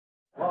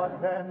What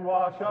can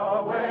wash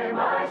away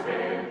my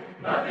sin?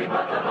 Nothing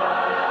but the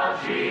blood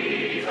of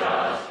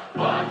Jesus.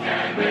 What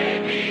can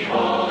make me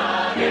whole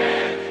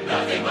again?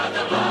 Nothing but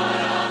the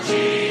blood of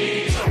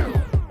Jesus.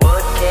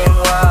 What can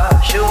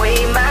wash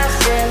away my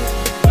sin?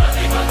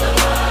 Nothing but the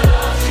blood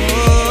of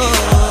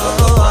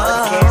Jesus.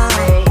 What can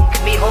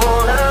make me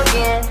whole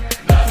again?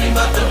 Nothing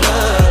but the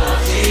blood of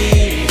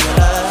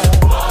Jesus.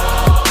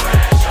 More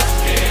precious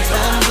is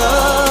the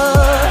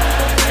blood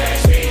that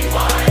makes me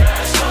white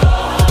as snow.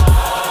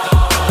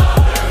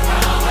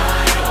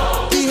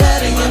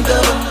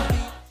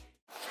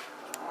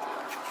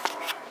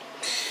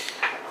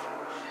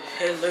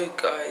 Hello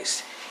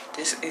guys,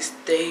 this is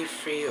day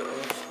 3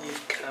 of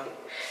youth camp,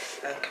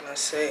 and can I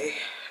say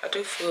I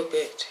do feel a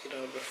bit,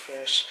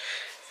 refreshed.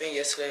 I think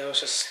yesterday I was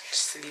just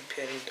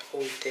sleeping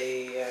all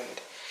day,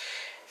 and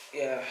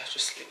yeah,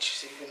 just literally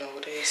sleeping all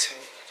day, so I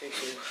do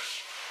feel,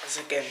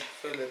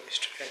 feel a little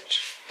bit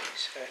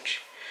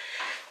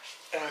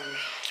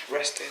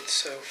rested.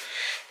 So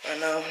right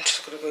now I'm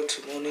just gonna go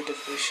to morning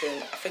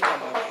devotion. I think I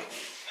might be.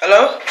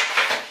 Hello?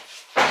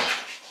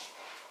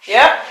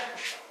 Yeah?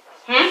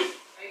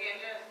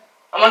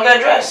 I'm gonna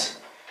get dressed.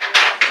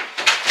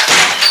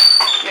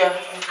 Yeah.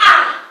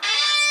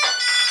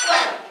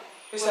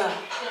 Who's that?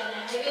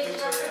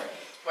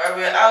 Right,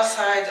 we're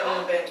outside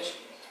on the bench.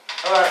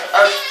 Alright,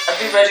 I'll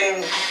be ready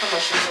and put my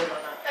shoes on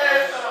right now.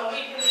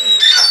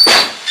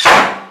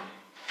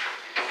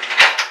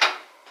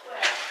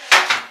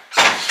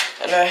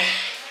 And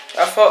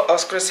I thought I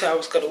was gonna say I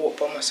was gonna walk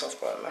by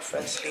myself, but my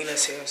friend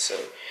Selena's here, so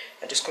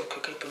I just gotta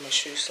quickly put my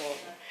shoes on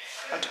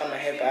and tie my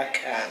hair back,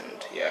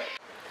 and yeah.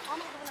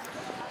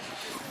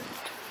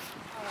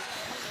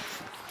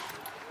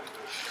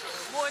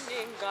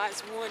 Morning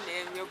guys,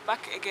 morning. We're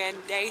back again,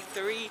 day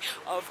 3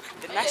 of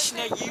the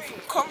National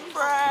Youth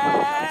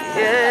Conference.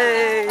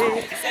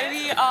 Yay! So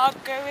we are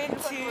going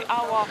to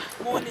our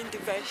morning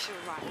devotion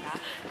right now,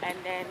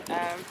 and then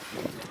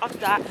after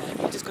that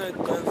we're just going to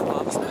go for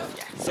other stuff.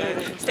 Yeah, so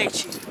stay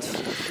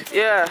tuned.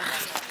 Yeah,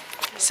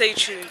 stay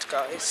tuned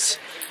guys,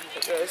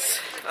 because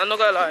I'm not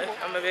gonna lie,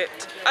 I'm a bit,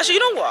 actually, you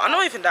know what, I'm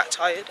not even that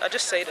tired. I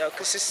just say that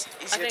because it's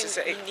easier to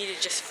say. I think we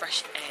needed just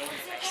fresh air.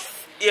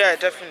 Yeah,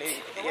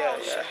 definitely. Yeah.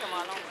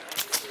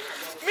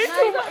 Me too.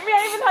 Me,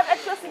 I even have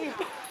extra sleep.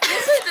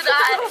 So did I.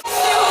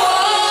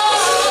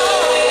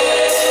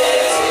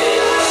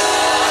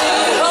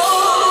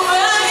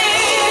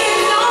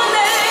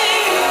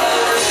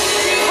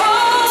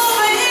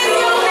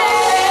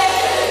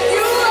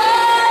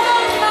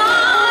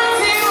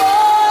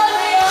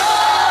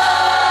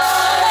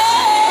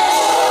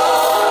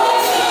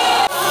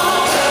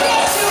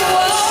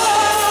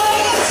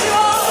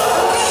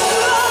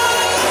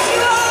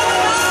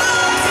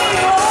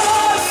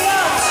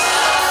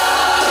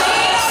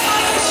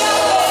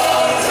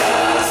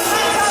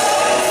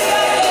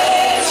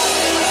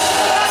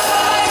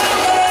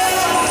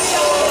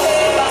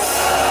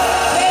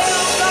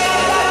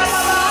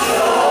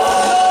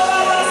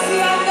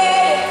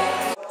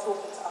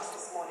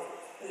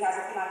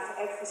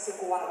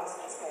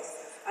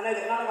 I know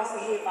that none of us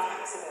are here by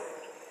accident.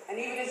 And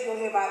even if you're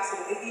here by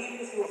accident, even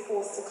if you were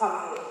forced to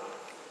come here,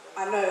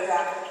 I know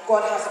that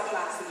God has a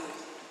plan for you.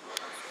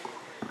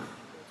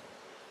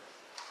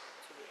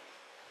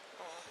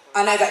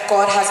 I know that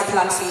God has a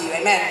plan for you.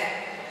 Amen.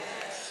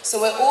 So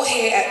we're all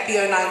here at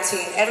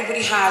BO19.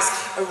 Everybody has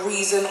a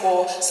reason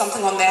or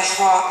something on their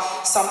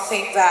heart,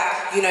 something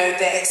that,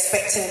 they're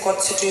expecting God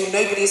to do.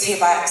 Nobody is here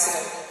by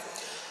accident.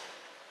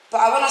 But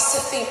I want us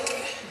to think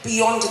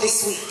beyond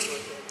this week.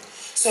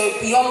 So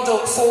beyond the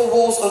 4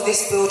 walls of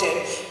this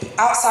building,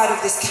 outside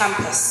of this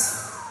campus,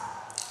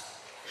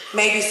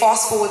 maybe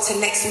fast forward to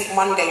next week,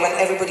 Monday, when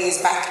everybody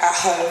is back at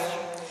home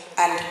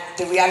and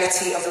the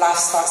reality of life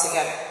starts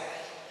again.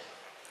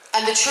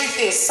 And the truth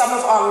is, some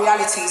of our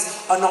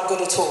realities are not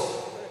good at all.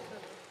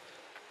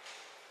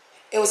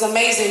 It was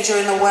amazing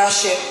during the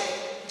worship,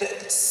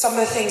 some of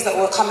the things that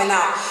were coming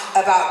out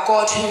about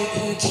God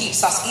who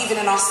keeps us, even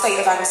in our state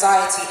of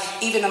anxiety,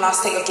 even in our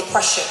state of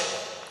depression.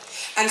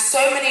 And so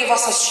many of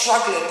us are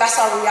struggling. That's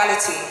our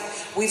reality.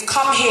 We've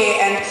come here,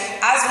 and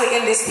as we're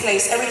in this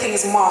place, everything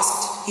is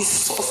masked. You've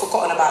sort of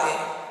forgotten about it.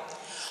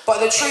 But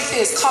the truth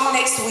is, come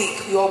next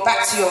week, you're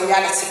back to your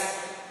reality.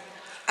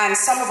 And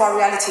some of our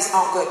realities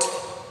aren't good.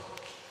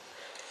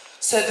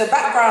 So the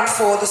background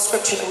for the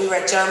scripture that we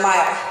read,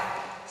 Jeremiah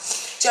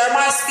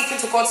is speaking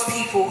to God's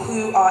people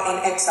who are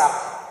in exile.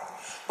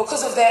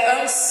 Because of their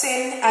own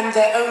sin and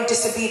their own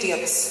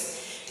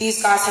disobedience, these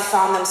guys have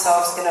found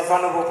themselves in a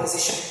vulnerable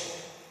position.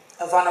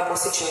 A vulnerable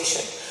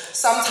situation.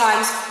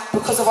 Sometimes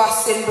because of our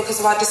sin,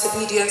 because of our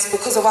disobedience,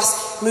 because of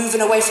us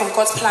moving away from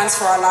God's plans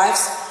for our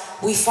lives,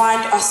 we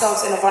find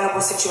ourselves in a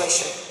vulnerable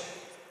situation.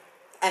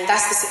 And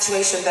that's the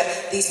situation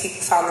that these people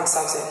found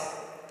themselves in.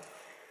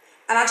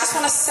 And I just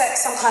want to set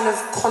some kind of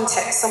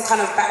context, some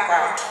kind of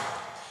background.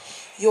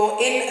 You're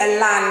in a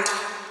land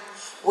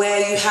where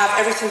you have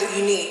everything that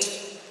you need.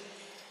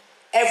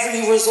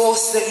 Every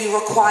resource that you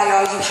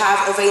require, you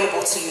have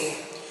available to you.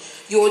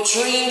 Your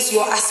dreams,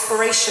 your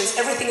aspirations,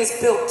 everything is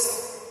built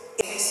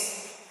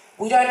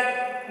We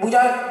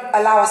don't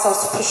allow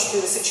ourselves to push through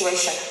the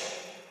situation.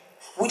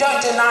 We don't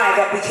deny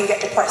that we can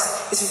get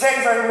depressed. It's very,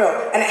 very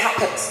real, and it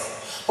happens.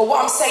 But what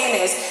I'm saying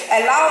is,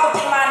 allow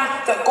the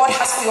plan that God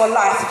has for your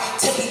life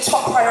to be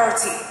top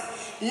priority.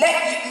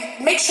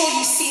 Make sure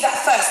you see that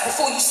first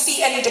before you see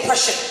any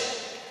depression.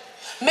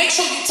 Make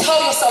sure you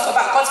tell yourself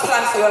about God's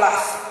plan for your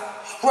life.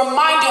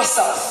 Remind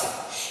yourself,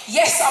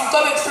 yes, I'm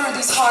going through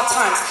these hard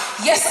times.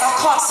 Yes, I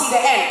can't see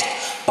the end,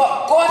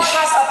 but God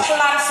has a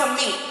plan for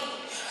me.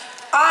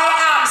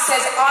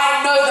 Says,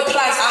 I know the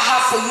plans I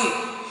have for you.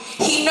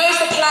 He knows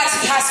the plans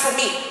he has for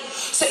me.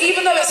 So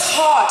even though it's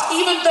hard,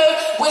 even though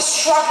we're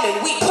struggling,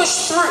 we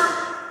push through.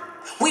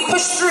 We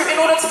push through in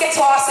order to get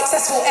to our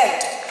successful end.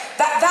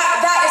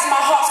 That is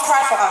my heart's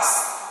cry for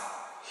us.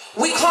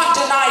 We can't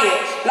deny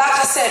it. Like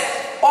I said,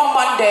 on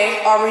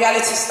Monday, our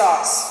reality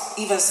starts,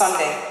 even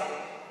Sunday.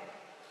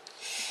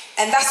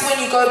 And that's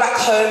when you go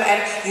back home and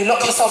you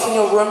lock yourself in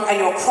your room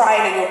and you're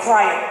crying and you're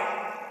crying.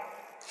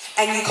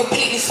 And you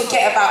completely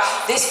forget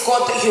about this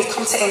God that you've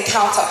come to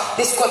encounter,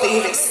 this God that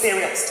you've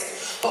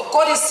experienced. But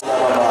God is...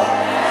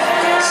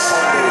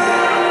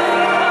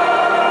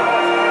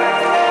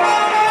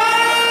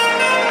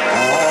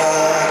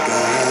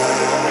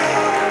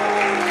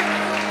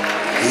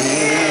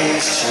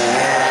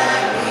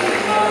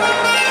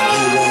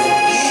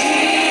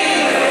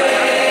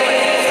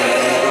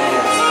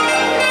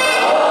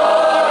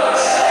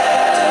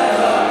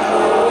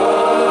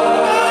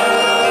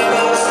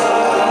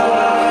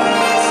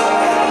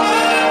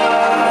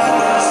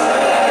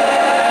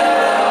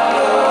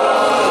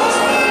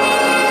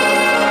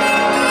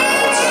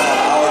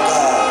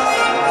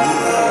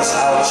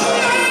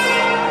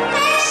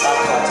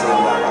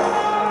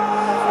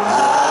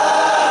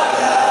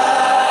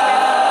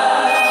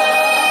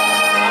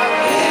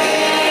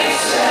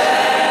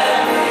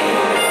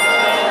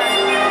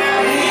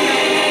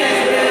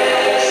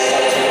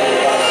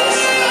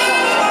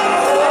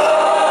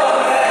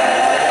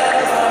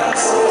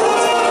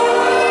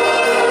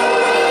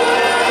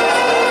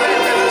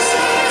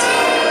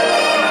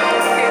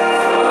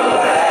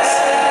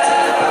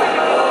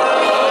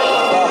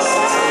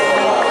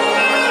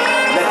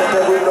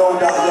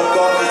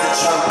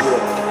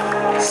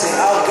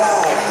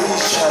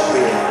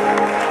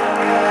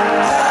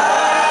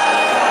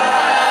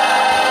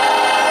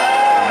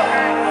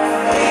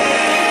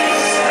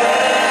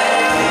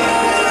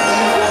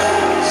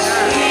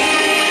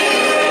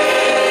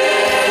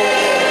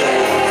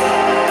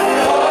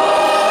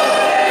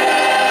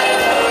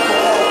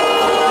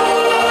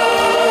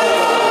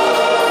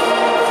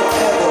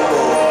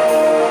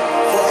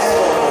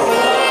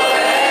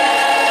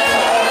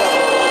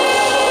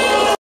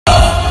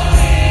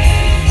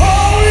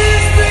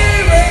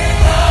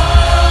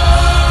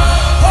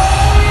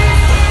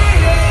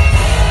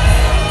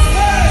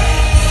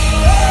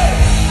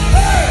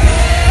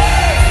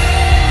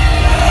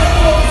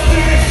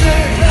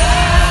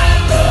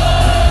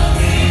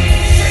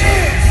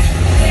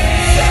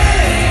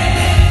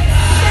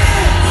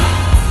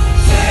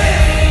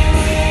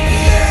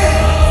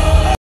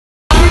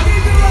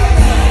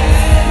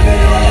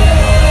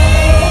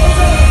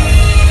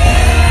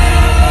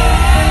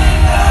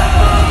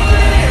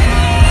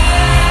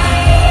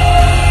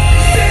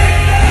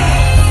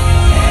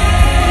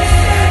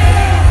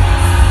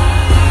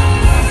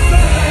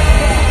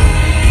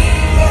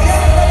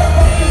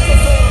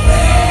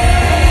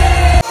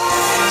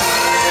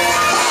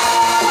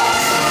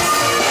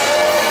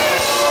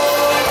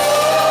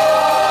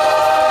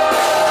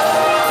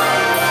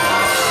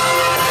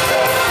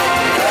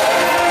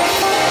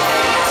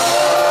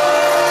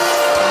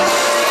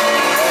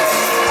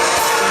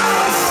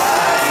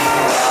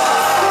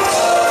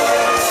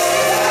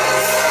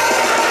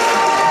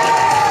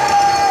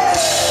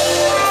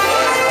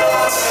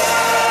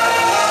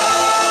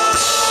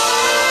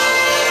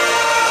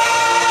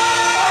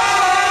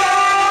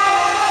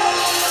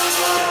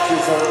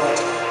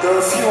 There are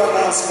a few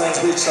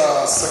announcements which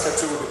our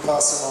secretary will be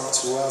passing on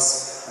to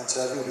us, and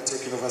Chavi will be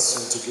taking over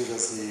soon to give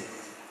us the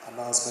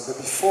announcement.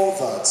 But before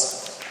that,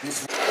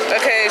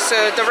 okay, so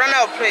the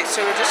run-out plate,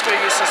 so we're just going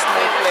to use a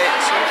small plate.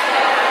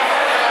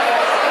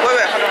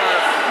 Wait, hold on.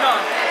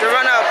 No. The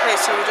run-out plate,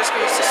 so we're just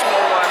going to use a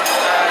small one.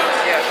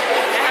 Yeah.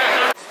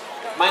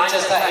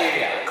 Manchester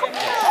area. Come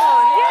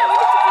on, yeah, we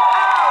need to be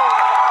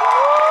out.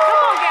 Come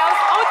on, girls,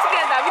 all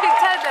together. We didn't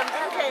tell them.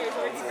 Okay, it's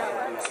already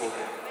done.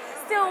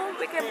 Still,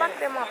 we can back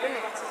them up,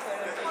 innit?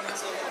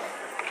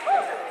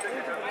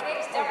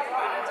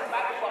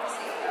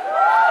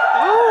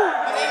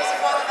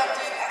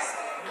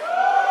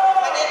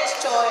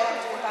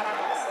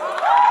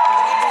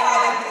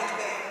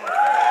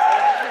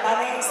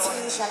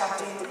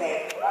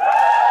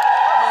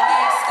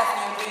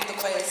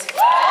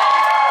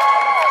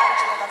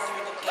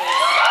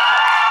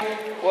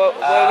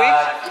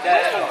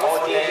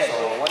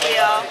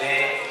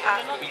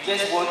 We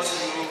just want to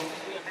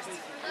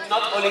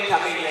not only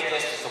come in here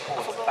just to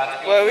support,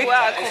 but we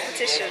are a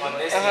competition.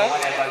 Whenever you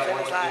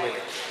want to do it.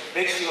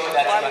 Make sure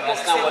that you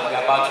understand what we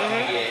are about to do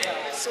here,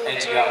 and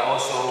you are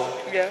also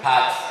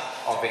part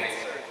of it.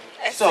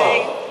 So,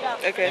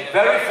 Okay. The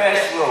very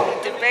first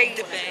row, Debate.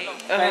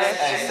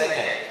 first and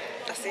second.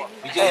 That's it.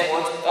 We just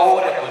want all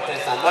the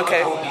contestants, not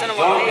Okay. people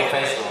beyond the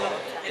first row.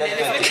 Just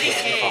go take your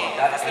seat from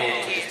that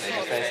end to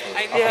the first row.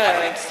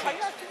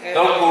 Yeah.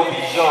 Don't go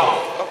beyond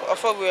I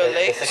thought we were the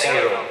late. second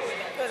row.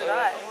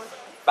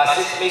 But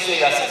make sure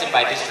you are sitting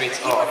by districts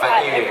or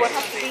by areas.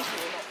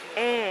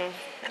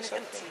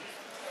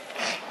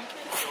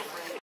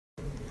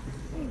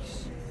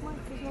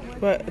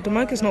 But the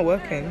mic is not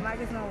working.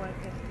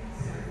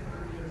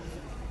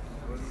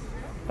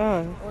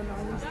 Oh.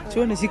 To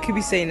be honest, you could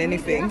be saying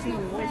anything.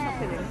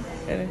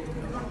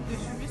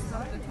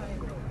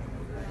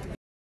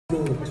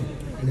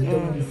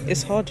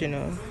 It's hard, you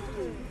know.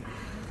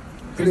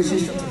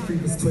 Galatians chapter 3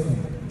 verse 20.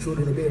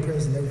 Children, obey your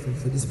parents and everything,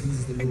 for this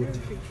pleases the Lord.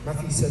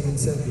 Matthew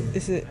 7:7.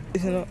 Is it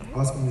not?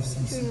 Ask and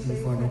receive, seek and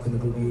find, knock and the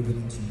door will be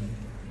open unto you.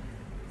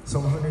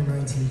 Psalm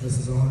 119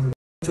 verses 100.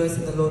 Rejoice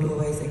in the Lord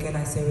always. Again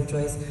I say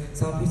rejoice.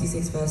 Psalm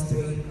 56 verse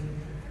 3.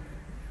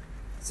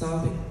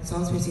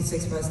 Psalms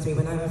 56 verse 3.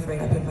 When I'm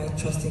afraid, I put my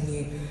trust in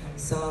you.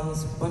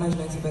 Psalms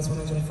 190 verse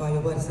 105.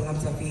 Your word is a lamp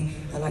to my feet,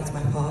 a light to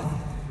my path.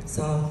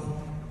 Psalms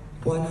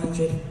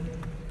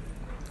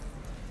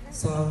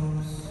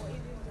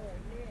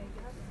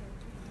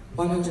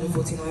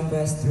 149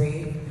 verse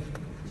 3.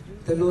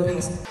 The Lord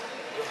has...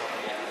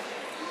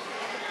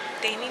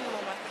 They need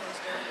more microphones.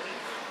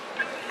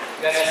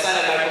 You understand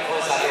the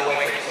microphones are not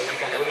working, so you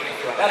can only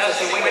do it. That's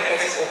also when the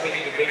person is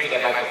opening, you bring you the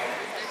microphone.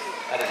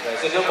 That is right.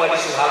 So nobody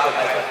should have the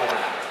microphone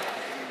now.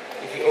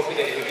 If you open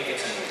it, we give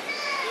it to you.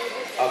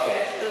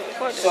 Okay.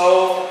 So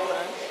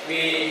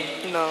we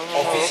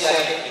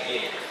officially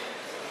begin.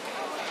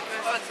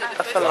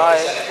 I feel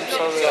live. I'm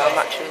sorry, I'm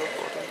actually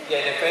recording.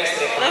 Yeah, the first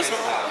three points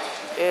out.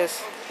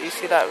 Yes. You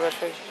see that red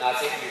thing? Now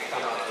I think you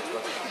come out with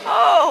what.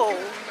 Oh!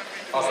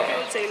 Okay. I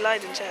would say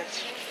lied in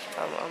church.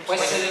 I'm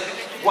Question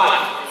 1.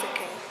 It's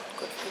okay.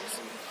 Good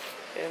fix.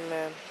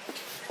 Amen.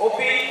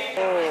 Open.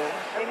 You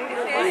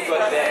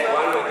got there,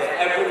 one with the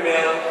every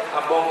male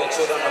among the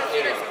children of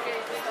Aaron.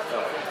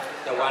 No,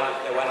 the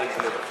one in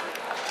blue.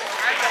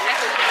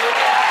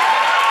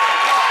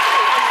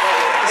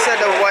 You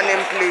said the one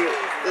in blue.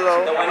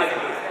 Hello. The one in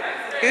blue.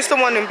 Who's the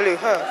one in blue?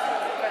 Her.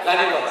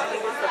 Landing what?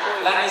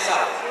 Landing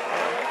south.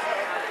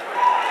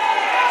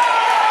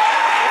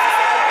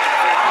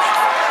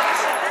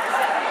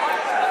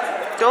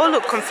 They all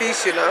look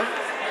confused, you know.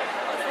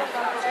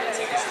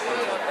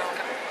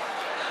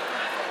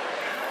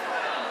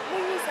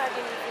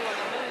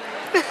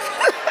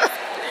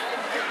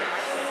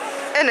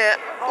 Innit?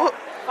 Oh.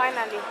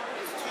 Finally.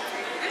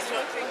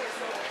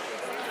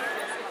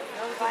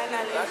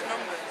 Finally.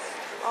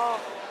 Oh,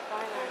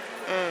 finally.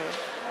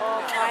 Oh,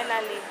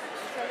 finally.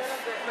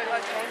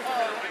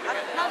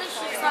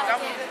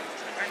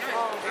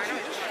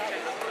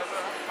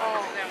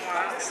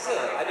 Still,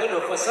 I don't know,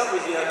 for some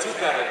reason you're too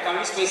crowded. Can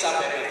we space up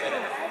a bit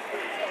further?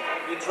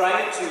 We're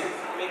trying to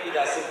make it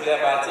as simpler,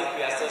 but I think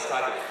we are still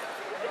struggling.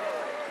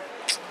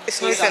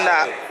 It's not even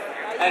that.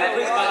 And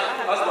please,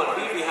 husband,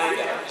 be behind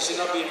them. You should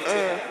not be in between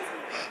them.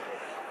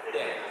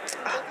 Yeah.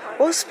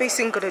 What's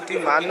spacing gonna do,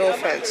 man? No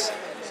offense.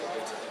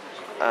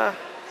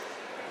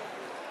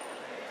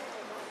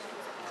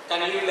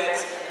 Can you let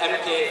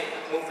MK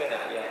move further?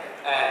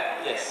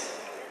 Yeah. Yes.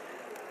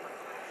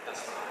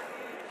 That's fine.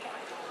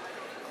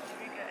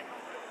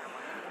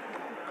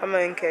 Come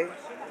on, Kay.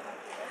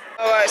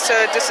 Alright, so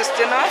this is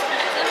dinner.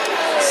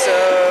 So,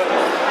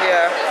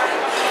 yeah.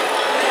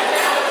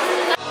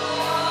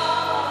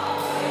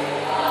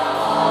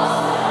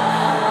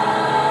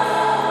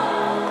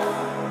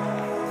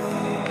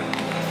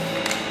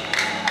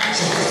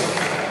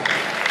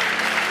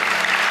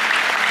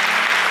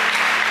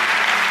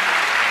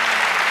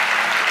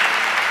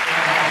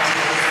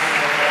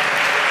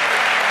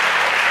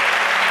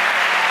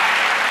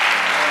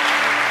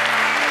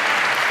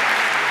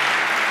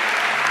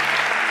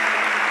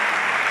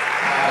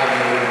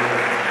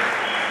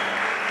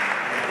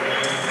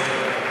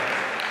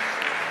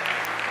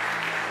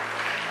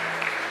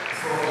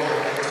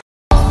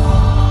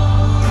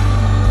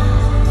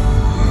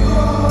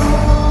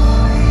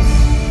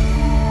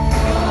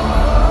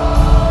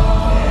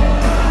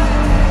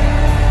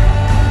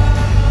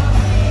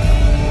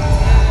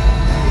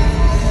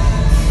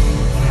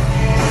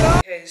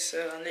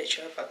 So I'm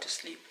literally about to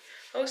sleep.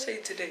 I would say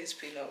today's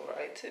been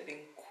alright. It's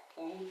been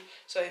cool.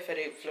 Sorry if I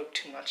didn't vlog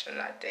too much on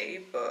that day,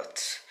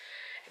 but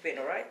it's been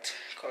alright.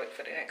 Can't wait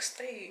for the next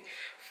day.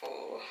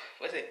 For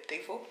was it day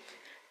 4?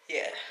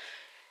 Yeah.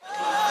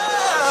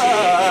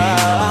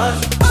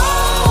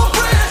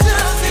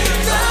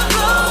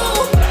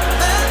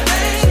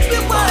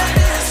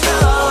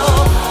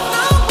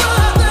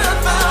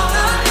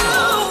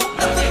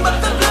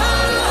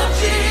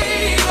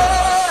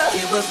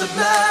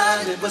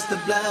 It was the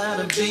blood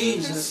of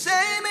Jesus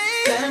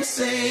that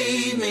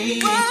saved me.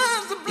 It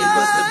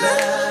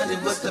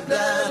was the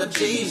blood of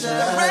Jesus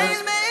that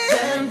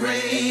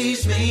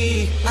raised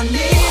me. I need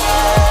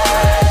it.